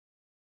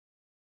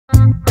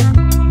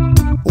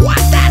What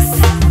this?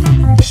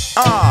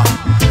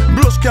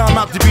 Blueskank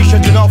Mad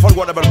Division, you know,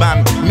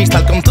 forwardeverband.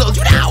 Mista-T come close,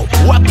 you know.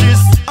 What this?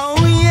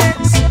 Oh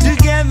yes,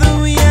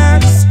 together we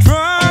are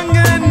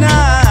stronger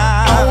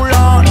now. Hold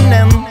on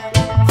them.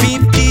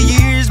 50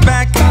 years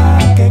back,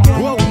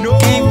 Whoa, no.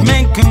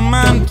 cavemen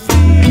command.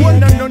 Whoa,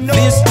 no.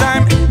 This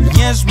time,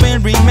 yes, we'll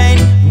remain.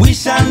 We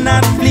shall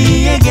not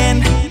flee again.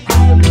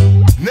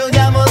 Nos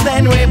llamo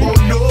de nuevo,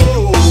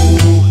 no.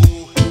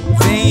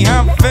 They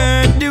have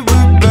heard the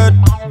word, but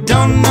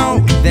don't know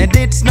that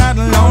it's not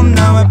alone.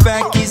 Now our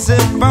back is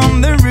up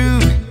on the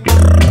roof.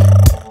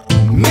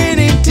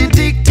 Meaning to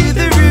dig to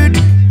the root.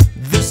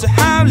 There's a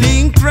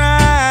howling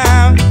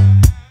crowd.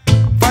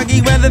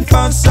 Foggy weather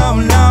for so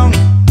long.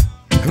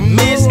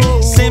 Mist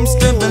seems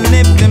to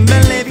believe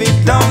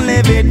it, don't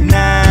live it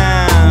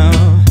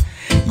now.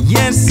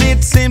 Yes,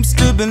 it seems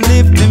to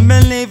believe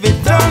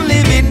it, don't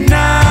live it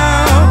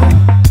now.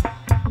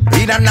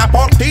 Irán a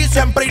por ti,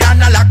 siempre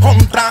irán a la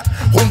contra.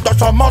 Juntos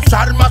somos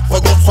armas,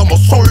 fuego somos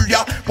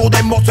Soria.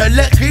 Podemos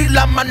elegir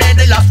la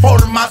manera y las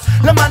formas.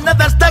 La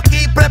manada está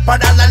aquí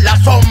preparada en la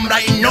sombra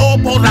y no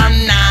podrán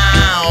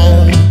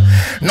now.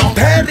 No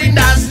te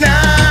rindas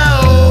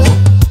now.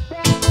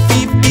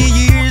 50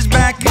 years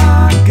back,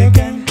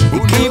 we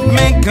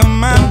cavemen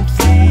command.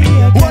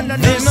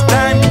 This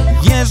time,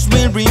 yes,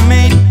 we'll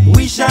remain.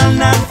 We shall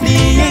not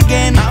flee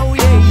again. Oh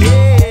yeah,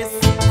 yes.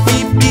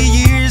 50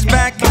 years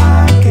back,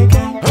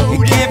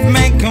 we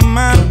cavemen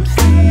command.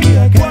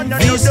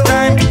 This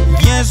time,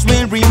 yes,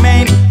 we'll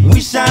remain.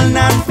 We shall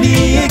not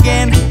flee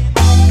again.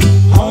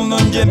 Hold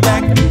on your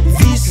back,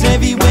 this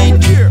heavy weight.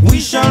 We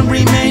shall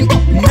remain.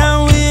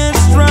 Now we are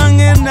strong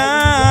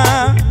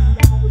enough.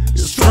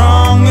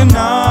 Strong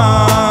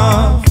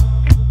enough.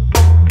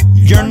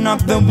 You're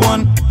not the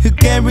one who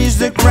carries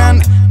the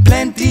crown.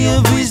 Plenty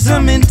of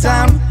wisdom in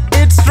town.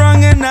 It's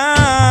strong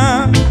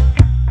enough.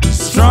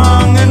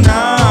 Strong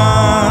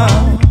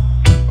enough.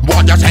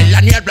 Voyas en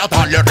la niebla,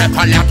 dale,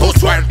 rézale a tu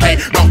suerte.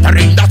 No te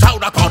rindas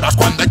ahora, todas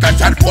cuando hay que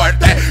ser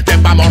fuerte.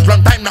 Llevamos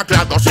long time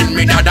anclados sin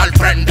mirar al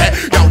frente.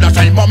 Y ahora es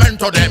el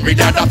momento de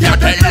mirar hacia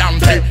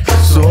adelante.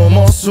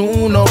 Somos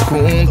uno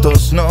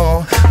juntos,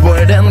 no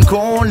pueden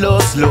con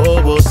los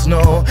lobos,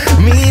 no.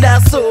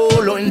 Mira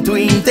solo en tu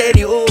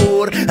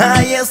interior,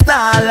 ahí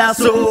está la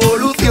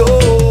solución.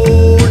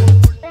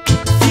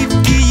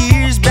 50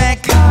 years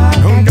back,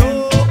 Oh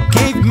no,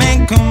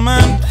 cavemen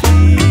command.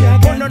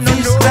 oh, no.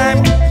 This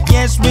time,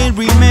 yes, we'll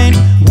remain.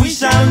 We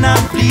shall not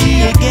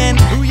flee again.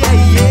 Oh yeah,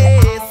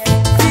 yes.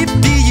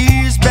 50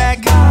 years back,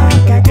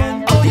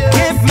 Oh yeah.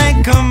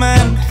 cavemen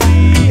command.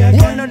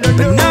 Oh, no.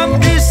 But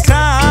not this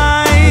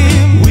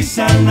time. We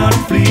shall not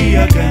flee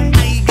again.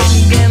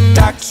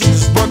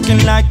 Taxes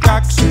working like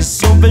axes,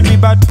 so very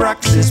bad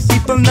praxis.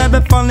 People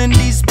never fall in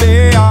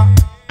despair.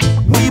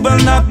 We will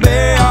not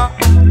bear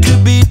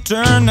to be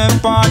torn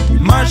apart.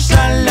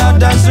 Martial law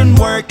doesn't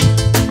work.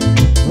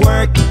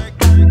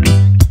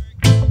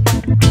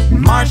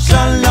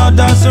 Martial law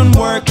doesn't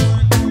work.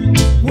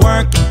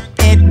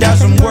 It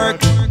doesn't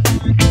work.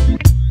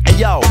 Hey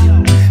yo,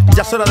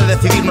 ya es hora de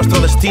decidir nuestro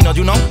destino,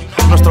 you know,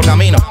 nuestro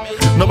camino.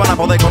 No van a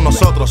poder con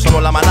nosotros,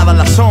 somos la manada en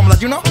la sombra,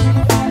 you know.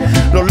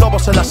 Los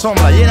lobos en la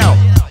sombra, you know.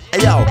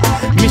 Hey yo,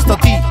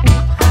 Mista-T,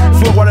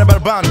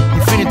 forwardeverband,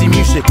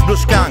 INFINI-Tmusic,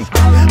 Blueskank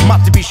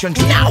Mad Division,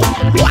 you know.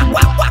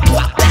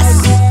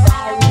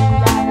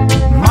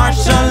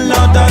 Martial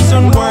law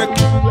doesn't work.